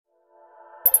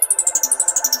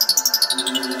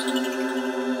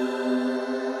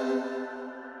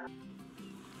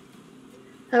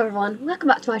everyone, welcome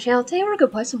back to my channel. Today we're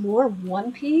gonna play some more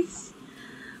One Piece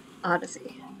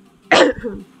Odyssey.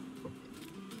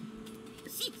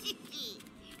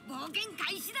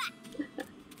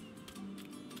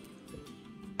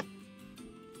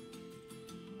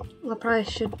 I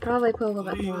should probably put a little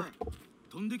bit more.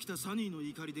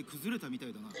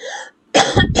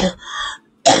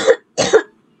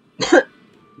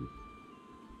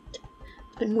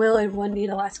 Been really windy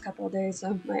the last couple of days,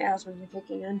 so my asthma's been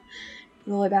kicking in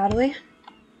really badly. It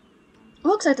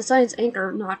looks like the Science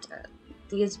Anchor knocked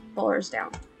these boulders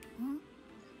down.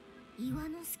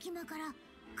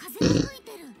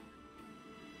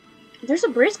 There's a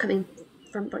breeze coming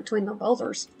from between the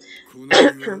boulders.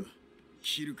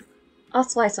 I'll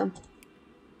slice them.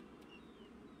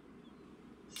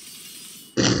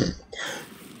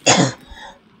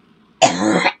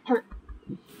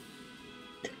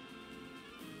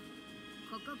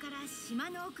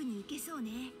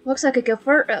 Looks like I could go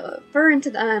fur into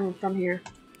the island from here.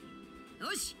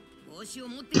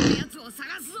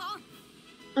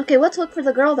 Okay, let's look for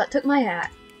the girl that took my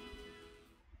hat.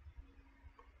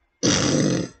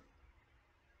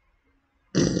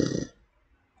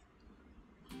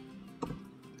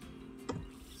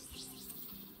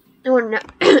 Oh, no.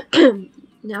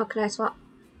 Now can I swap?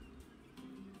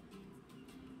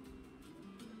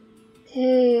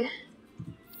 Okay.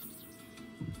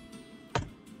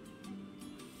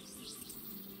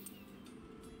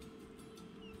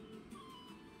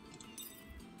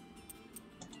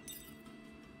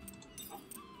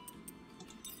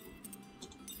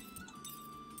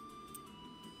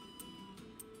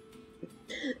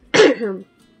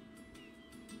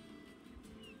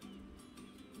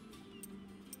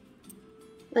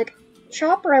 Like,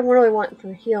 Chopper I really want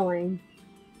for healing.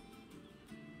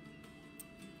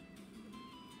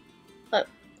 I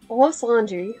love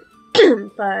Sanji,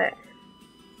 but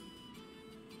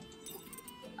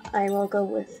I will go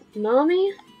with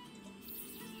Nami.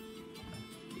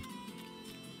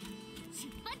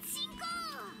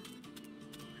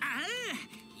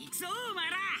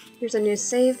 Here's a new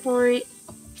save point.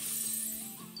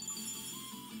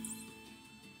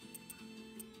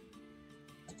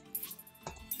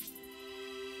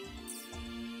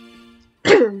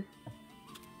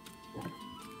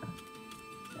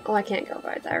 Oh, I can't go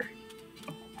right there.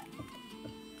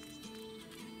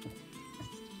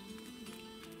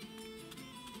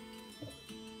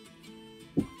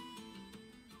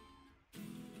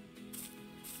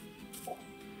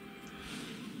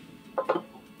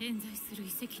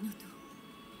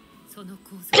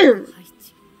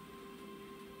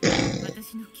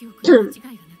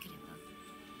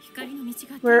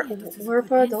 We're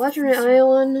for the legendary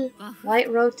island, Light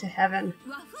Road to Heaven.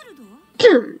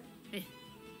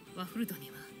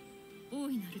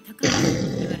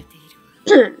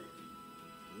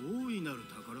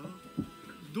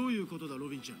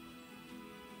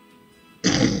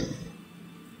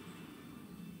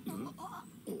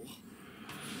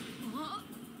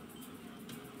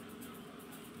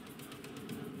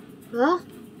 Well,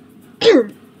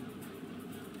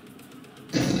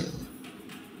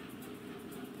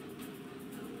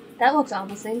 that looks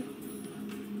promising.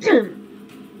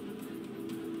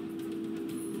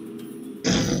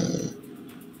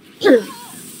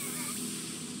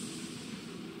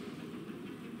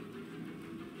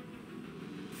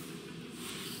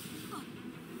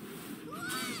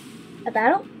 A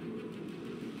battle?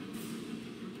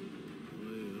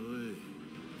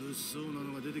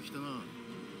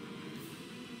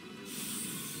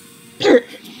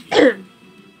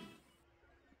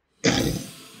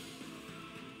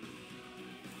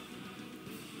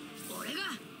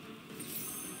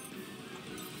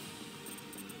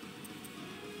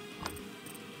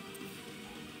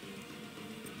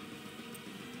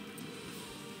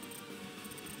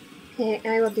 Okay,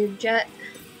 I will do Jet.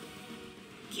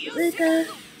 Luca.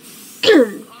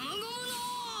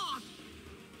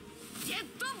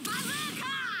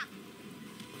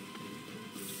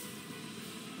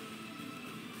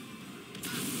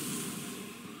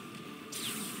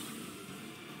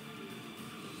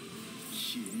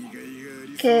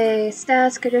 Okay,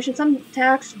 stats, conditions, some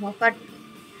attacks, well, but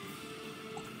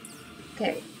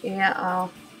okay, yeah,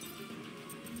 I'll.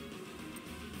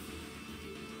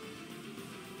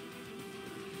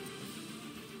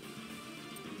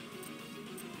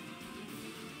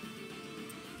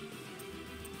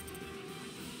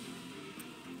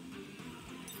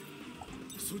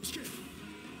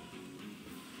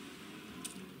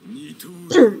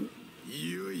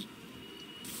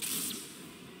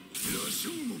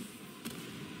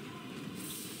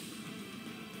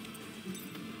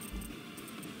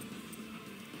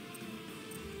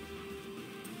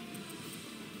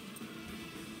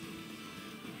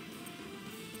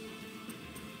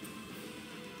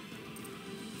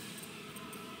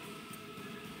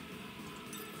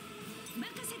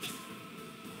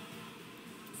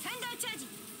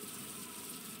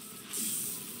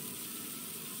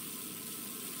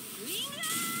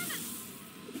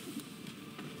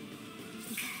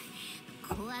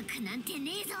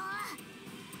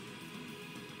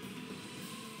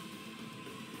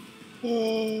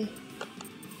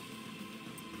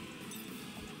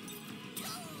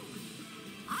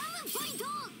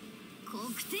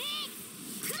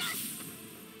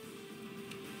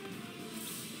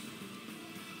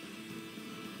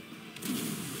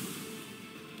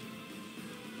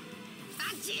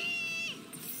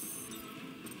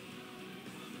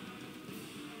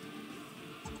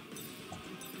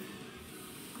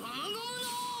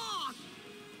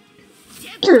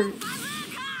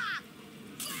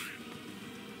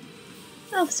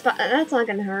 Oh, that's not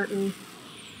gonna hurt me.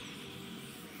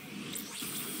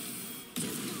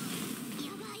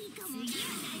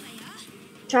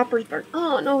 Chopper's burn.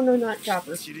 Oh, no, not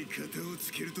Chopper.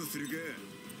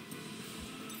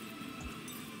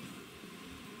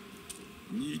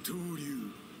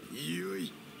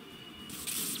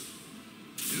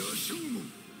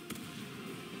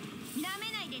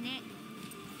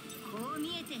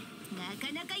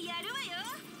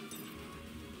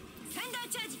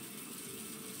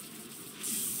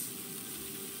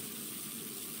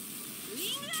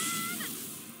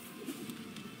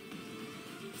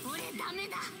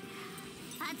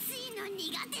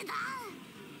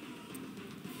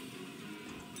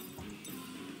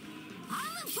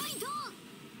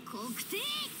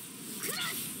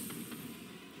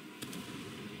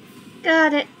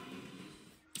 Got it.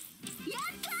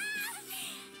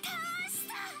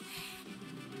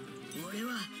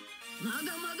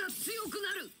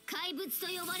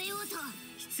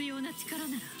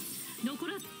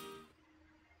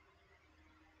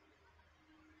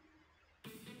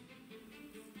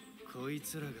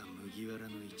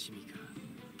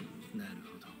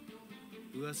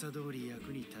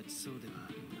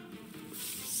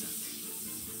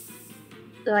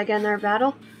 Do I get another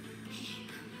battle?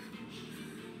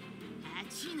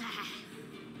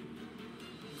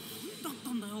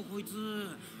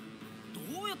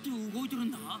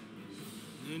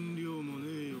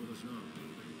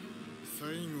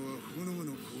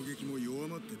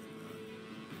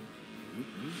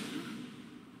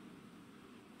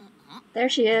 There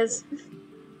she is.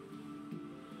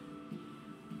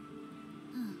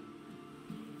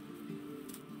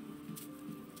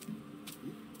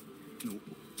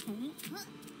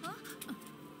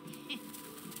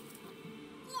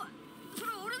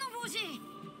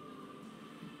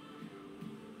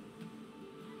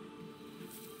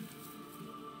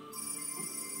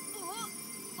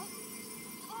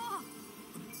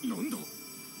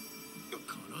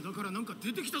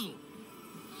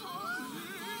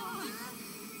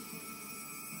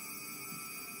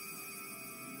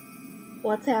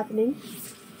 What's happening?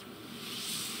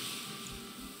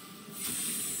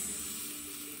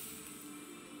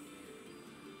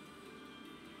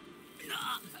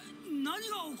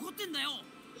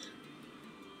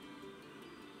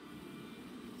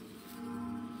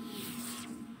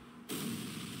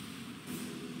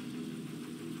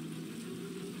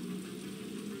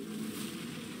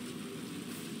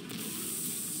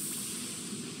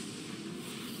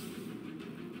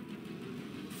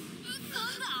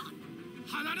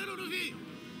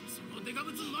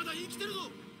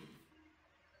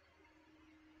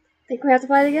 Think we have to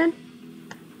fight again?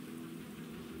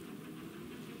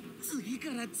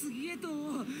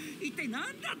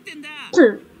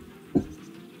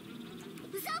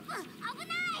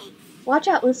 Watch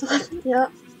out, Usopp. Yeah.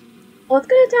 Well, it's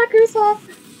gonna attack Usopp.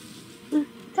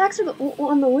 Attacks are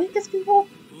on the weakest people.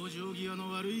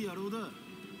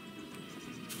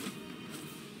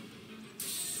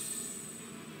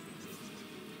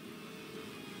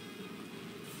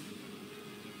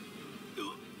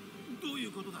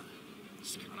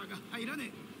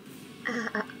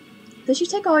 Did you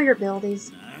take all your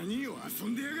abilities?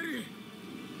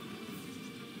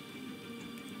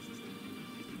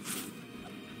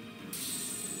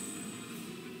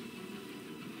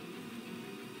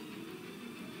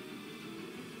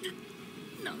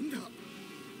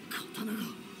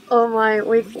 Oh my,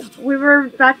 we were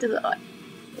back to the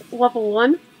level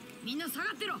 1.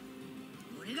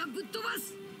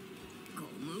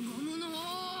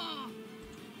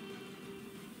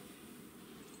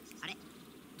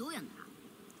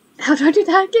 How do I do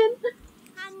that again?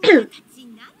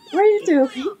 What are you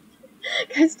doing?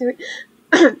 Guys doing?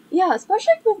 Yeah,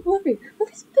 especially with Luffy.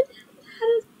 Luffy's been had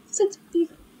it since he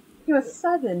was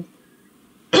 7.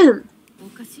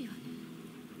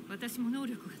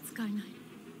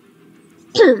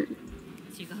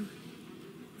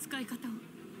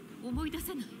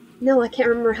 No, I can't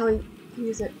remember how you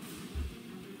use it.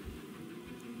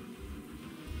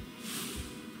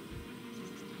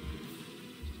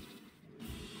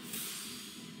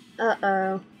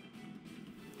 Uh-oh.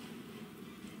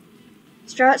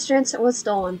 Strength was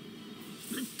stolen.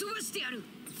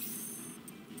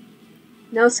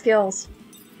 No skills.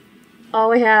 All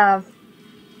we have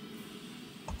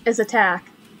is attack.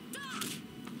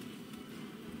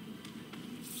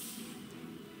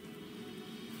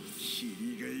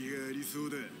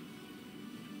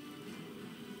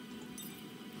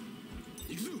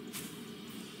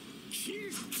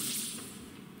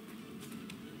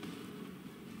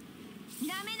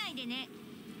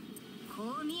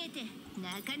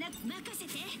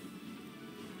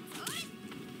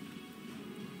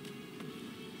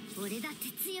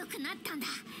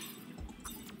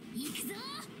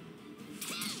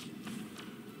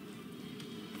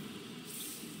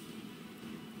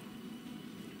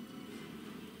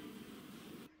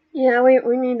 Yeah,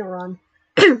 we need to run.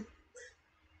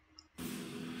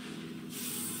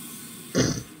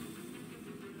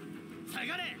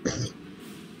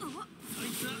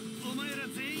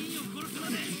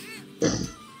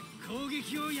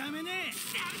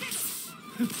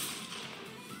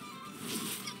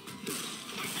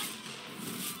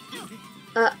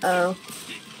 Uh-oh.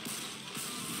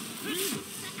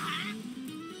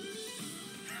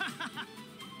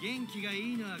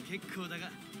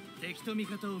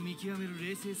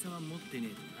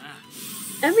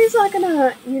 Enemy's not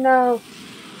gonna, you know,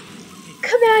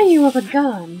 come at you with a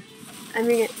gun. I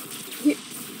mean, he...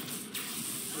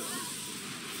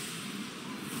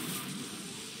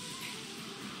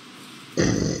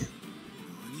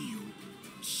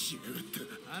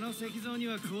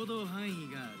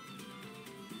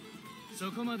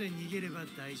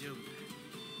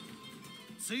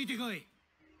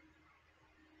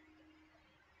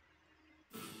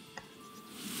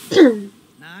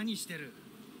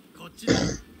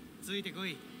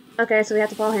 Okay, so we have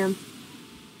to follow him.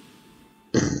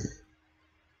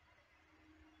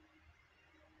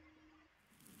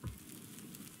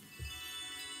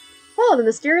 Oh, the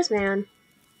mysterious man.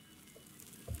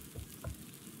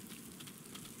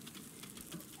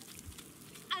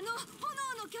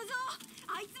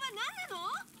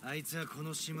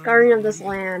 Guardian of this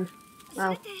land.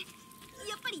 Wow.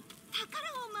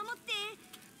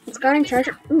 It's guarding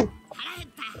treasure. Ooh.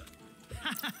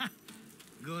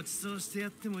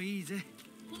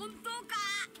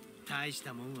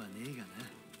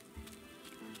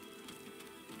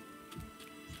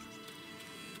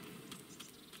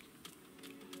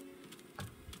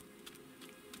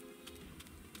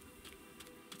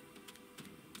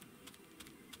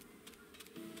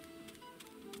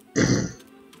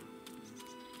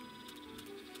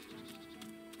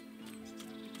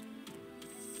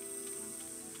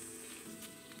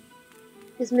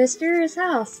 His mysterious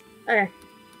house. Okay.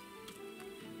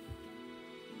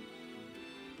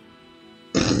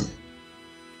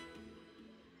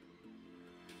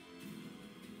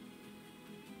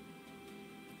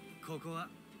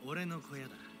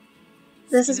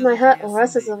 This is my hut, or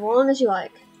rest as long as you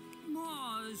like.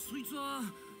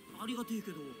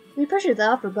 We appreciate the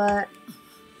offer, but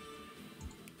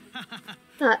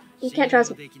you can't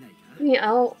trust me.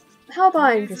 How about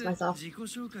I introduce myself?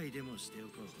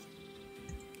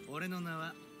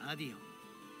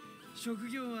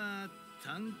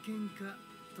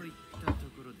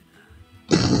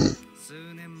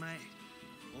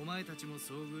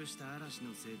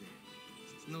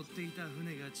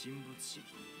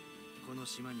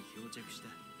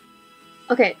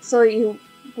 Okay, so you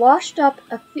washed up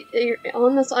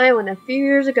on this island a few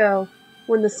years ago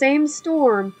when the same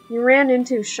storm you ran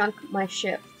into sunk my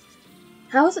ship.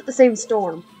 How is it the same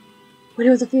storm when it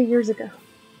was a few years ago?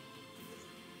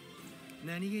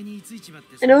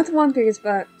 I know it's One Piece,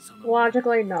 but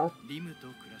logically, no.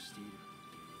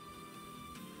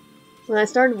 When I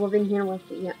started living here with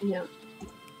the, yeah.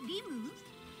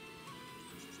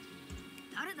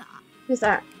 Who's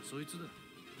that?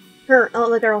 Her,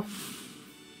 oh, the girl.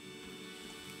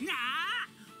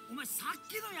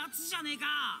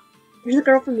 Here's the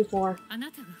girl from before.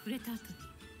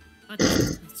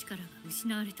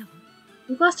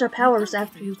 We lost our powers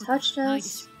after you touched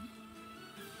us.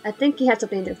 I think he had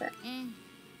something to do with it.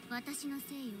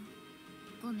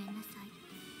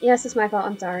 Yes, it's my fault.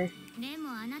 I'm sorry.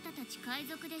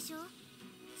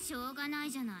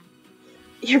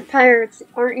 You're pirates,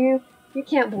 aren't you? You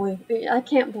can't blame me. I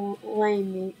can't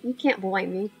blame me. You can't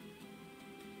blame me.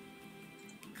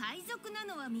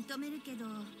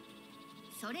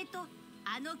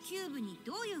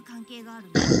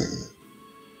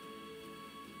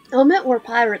 I'll admit we're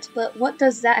pirates, but what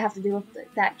does that have to do with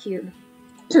that cube?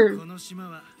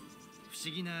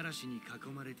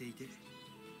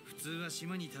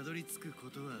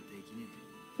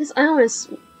 This island is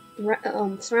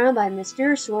surrounded by a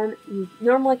mysterious storm. You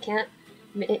normally can't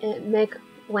make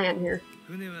land here.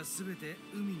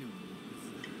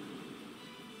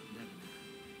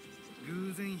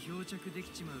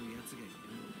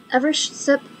 Every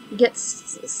ship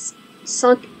gets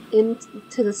sunk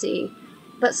into the sea,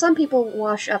 but some people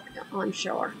wash up on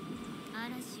shore.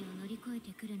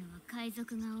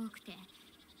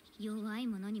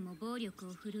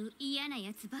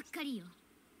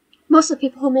 Most of the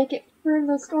people who make it through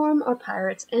the storm are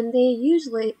pirates, and they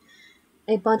usually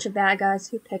a bunch of bad guys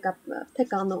who pick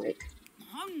on the weak.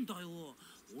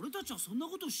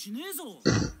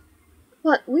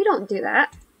 But we don't do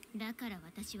that.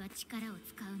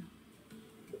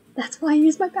 That's why I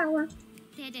use my power.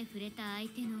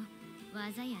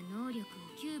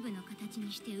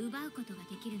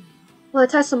 When I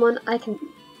touch someone, I can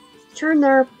turn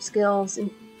their skills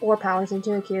or powers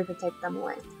into a cube and take them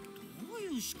away.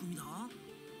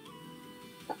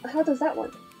 How does that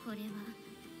work?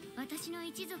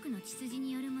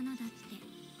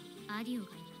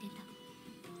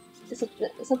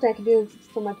 It's something I can do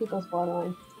for my people's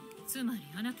bloodline.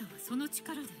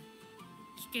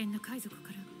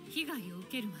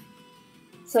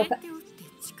 So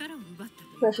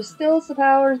she steals the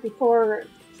powers before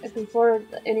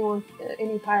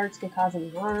any pirates can cause any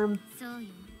harm.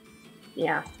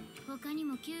 Yeah.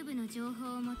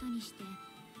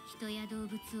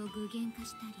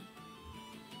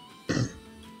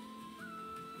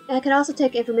 I can also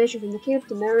take information from the cube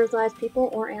to memorize people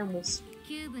or animals.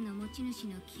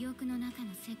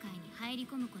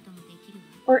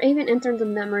 Or even enter the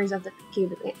memories of the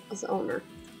cube's owner.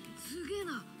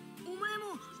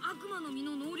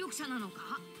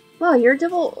 Wow, you're a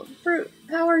devil fruit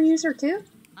power user too?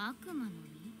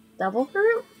 Devil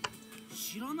fruit?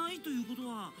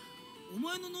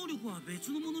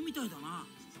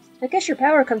 I guess your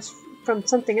power comes from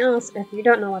something else if you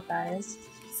don't know what that is.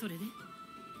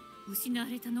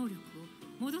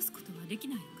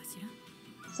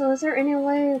 So is there any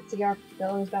way to get our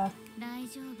abilities back?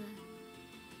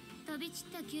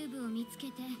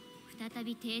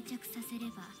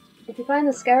 If you find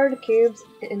the scattered cubes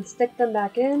and stick them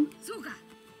back in...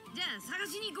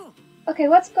 Okay,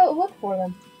 let's go look for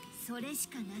them.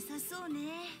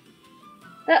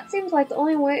 That seems like the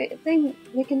only thing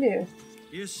we can do.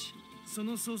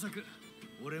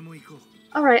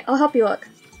 Alright, I'll help you look.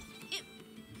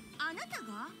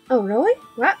 Oh, really?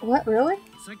 What, really?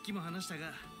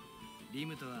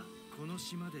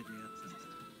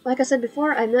 Like I said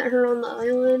before, I met her on the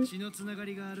island.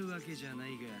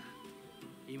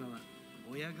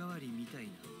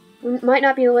 We might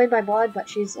not be related by blood, but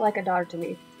she's like a daughter to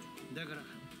me.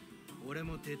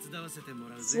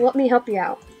 So let me help you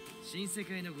out.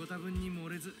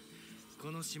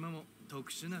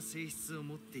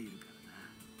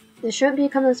 This shouldn't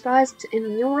become a surprise in the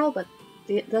new world, but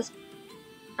this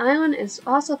island is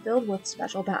also filled with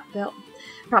special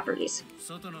properties.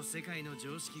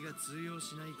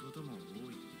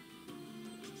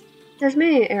 There's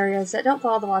many areas that don't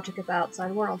follow the logic of the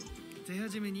outside world.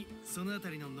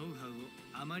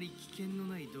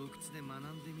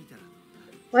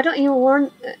 Why don't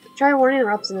you try warning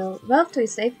her up in a relatively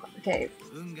safe cave?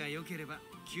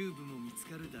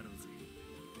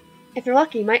 If you're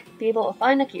lucky, you might be able to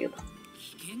find a cube.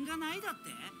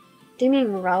 Do you mean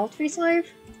relatively safe?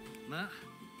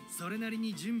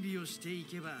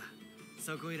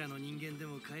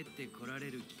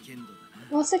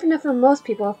 Well, safe enough for most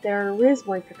people if they're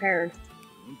reasonably prepared.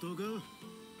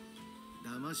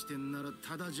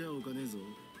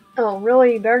 Oh,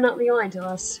 really? You better not be lying to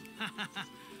us.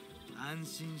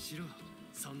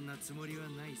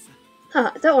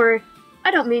 Huh, don't worry.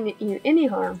 I don't mean you any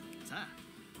harm.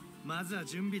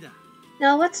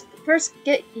 Now let's first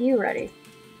get you ready.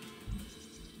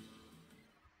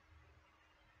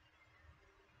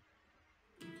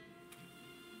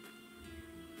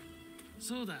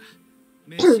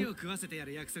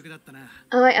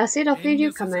 Alright, I see. I'll feed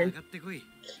you. Come in.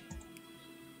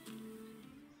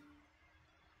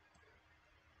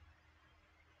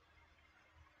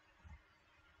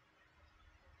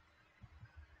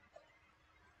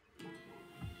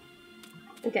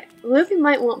 Okay, Luffy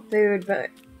might want food,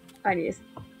 but I need to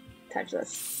touch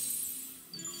this.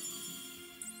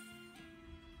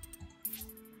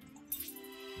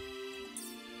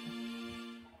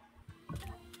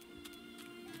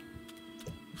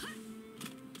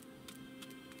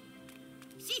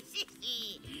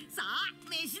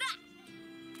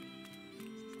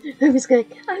 Luffy's going,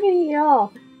 I can eat it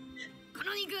all.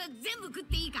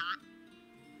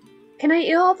 Can I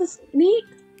eat all this meat?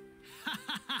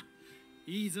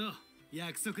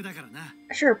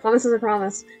 Sure, promise is a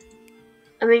promise.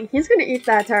 I mean, he's gonna eat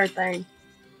that entire thing.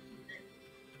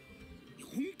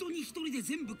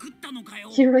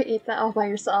 You really eat that all by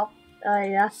yourself?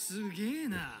 Yeah.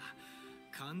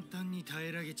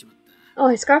 Oh,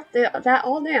 he scarfed that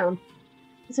all down.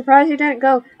 I'm surprised he didn't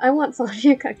go, I want some,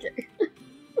 you cook it.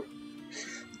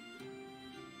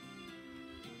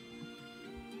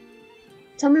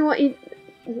 Tell me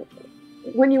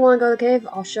when you want to go to the cave,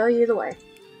 I'll show you the way.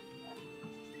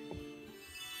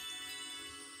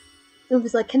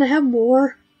 Luffy's like, can I have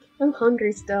more? I'm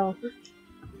hungry still.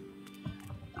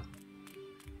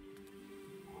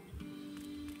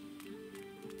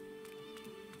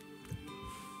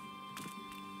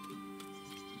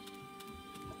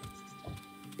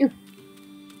 Ew.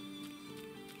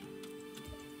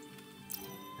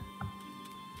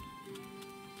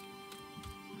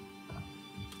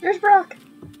 There's Brock.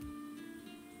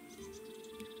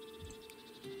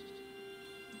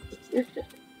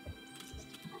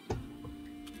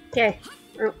 Okay,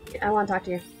 I want to talk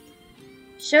to you.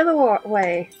 Show the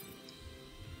way.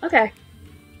 Okay.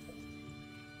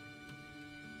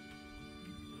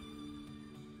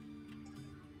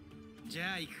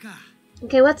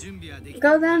 Okay, let's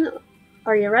go then.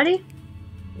 Are you ready?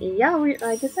 Yeah,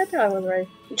 I just said I was ready.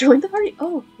 Join the party.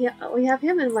 Oh, yeah, we have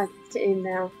him in my team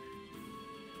now.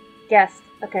 Guest.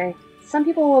 Okay. Some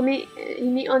people you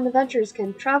meet on adventures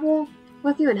can travel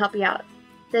with you and help you out.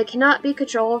 They cannot be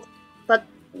controlled, but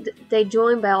they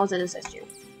join battles and assist you.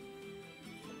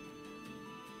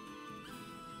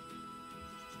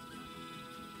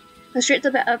 Go straight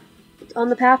on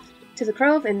the path to the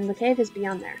Grove, and the cave is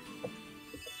beyond there.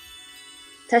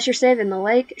 Test your save in the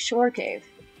Lake Shore Cave.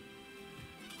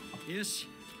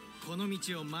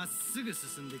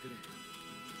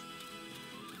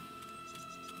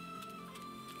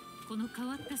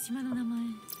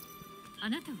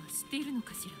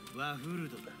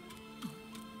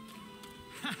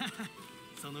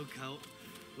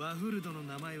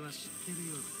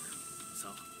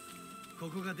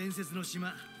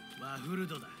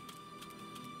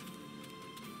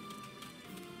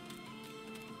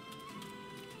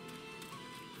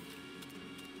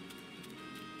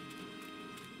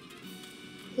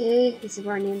 Okay, this is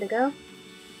where I need to go.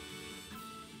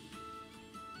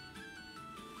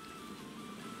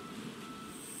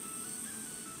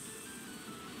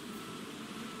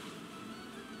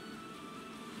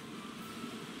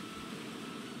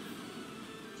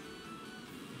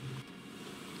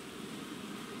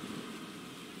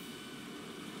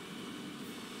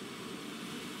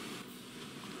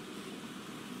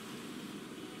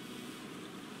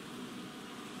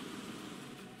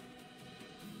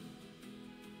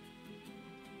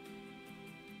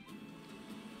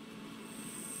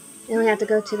 Then we have to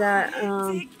go to that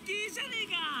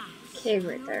cave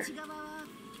right there.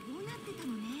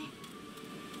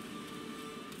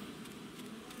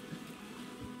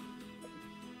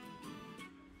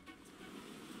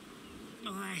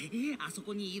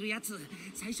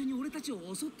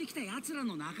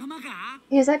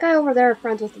 Is that guy over there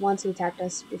friends with the ones who attacked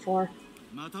us before?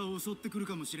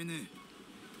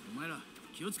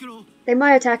 They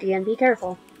might attack again, be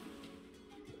careful.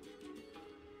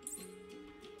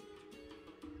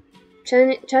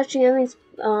 Touching enemies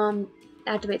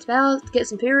activates battle, get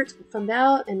some spirits from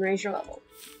battle, and raise your level.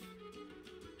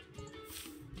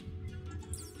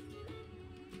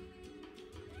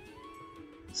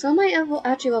 So I might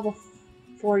actually level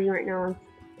 40 right now.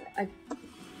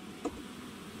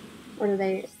 Or do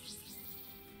they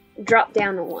drop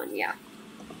down to 1? Yeah.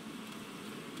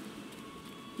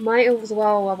 Might as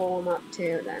well level them up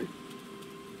too then.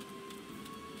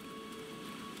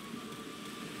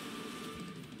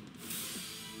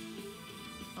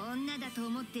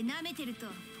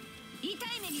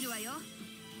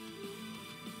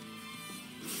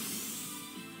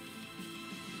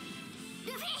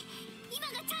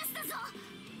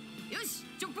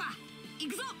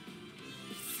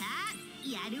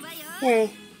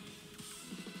 Hey.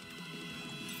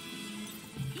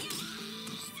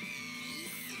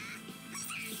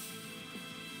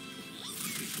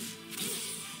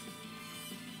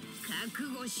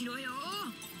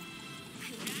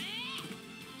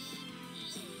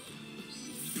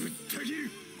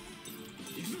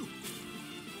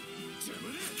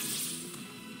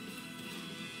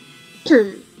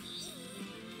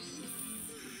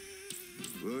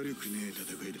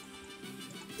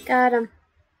 Got him.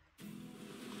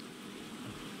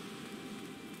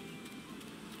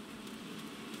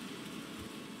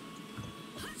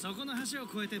 そこの橋を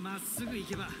越えてまっすぐ行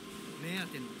けば目当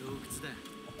ての洞窟だ。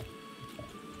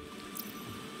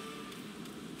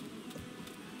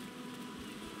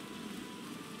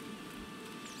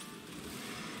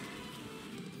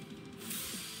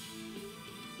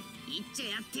行っちゃ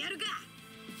やってやるか。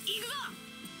行くぞ。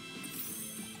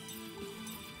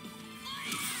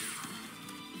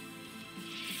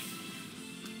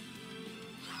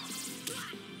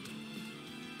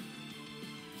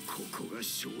ここが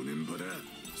正念場だ。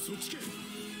そっちか。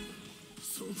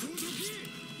そこをどけ。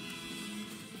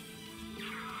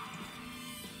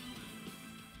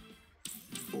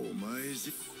お前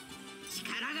じ。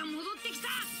力が戻ってきた。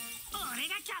俺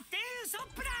がキャプテンウソッ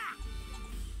プだ。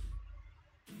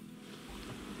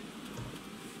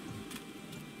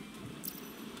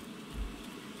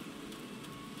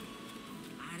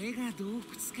あれが洞窟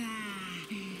か。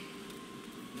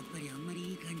やっぱりあんまり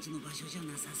いい感じの場所じゃ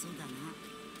なさそうだな。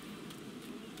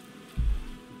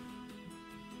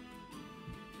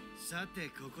さて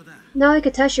ここだ。 Now I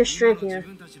could test your strength here.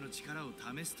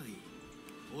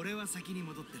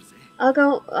 I'll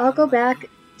go back.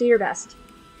 Do your best.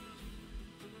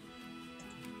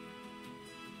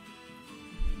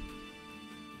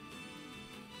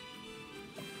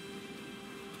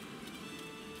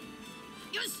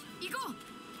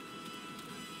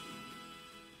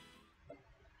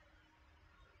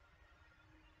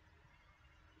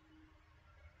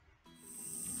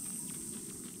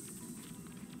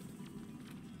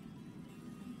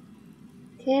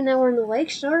 Okay, now we're in the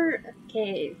Lakeshore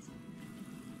Cave.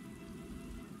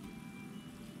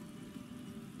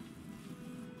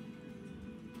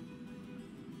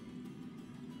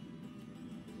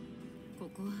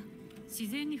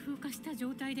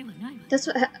 This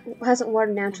hasn't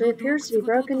water naturally. It appears to be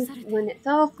broken when it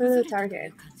fell through the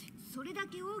target.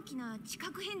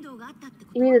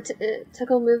 You mean the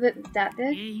tickle movement that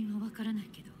big?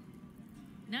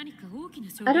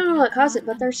 I don't know what caused it,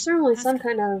 but there's certainly some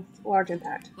kind of large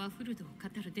impact.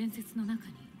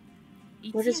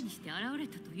 What is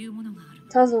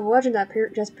tells of a legend that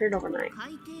just appeared overnight.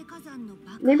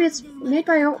 Maybe it's made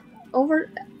by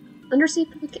undersea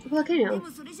volcano.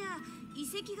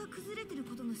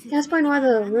 That's probably why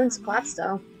the ruins collapsed,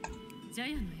 though.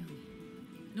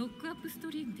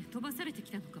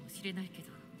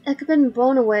 It could have been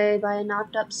blown away by a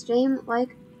knocked up stream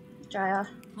like Jaya.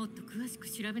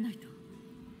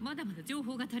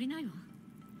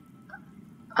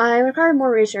 I require more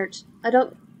research. I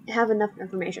don't have enough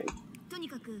information.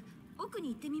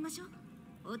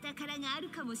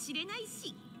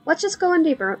 Let's just go in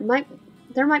deeper.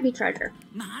 There might be treasure.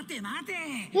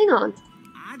 Hang on.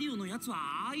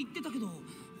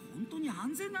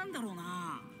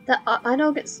 That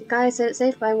Idol guy said it's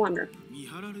safe, but I wonder.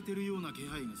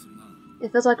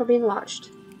 It feels like we're being watched.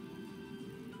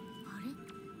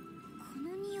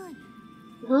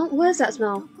 Well, what is that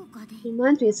smell? It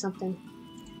reminds me of something.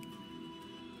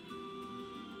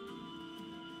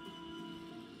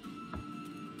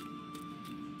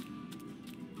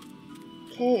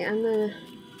 Okay, I'm gonna...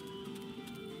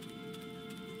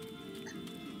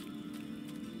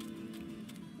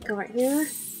 go right here.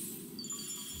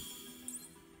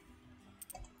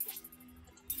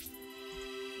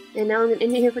 And now I'm going to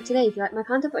end it here for today. If you like my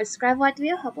content, please subscribe, like the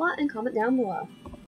video, help a lot, and comment down below.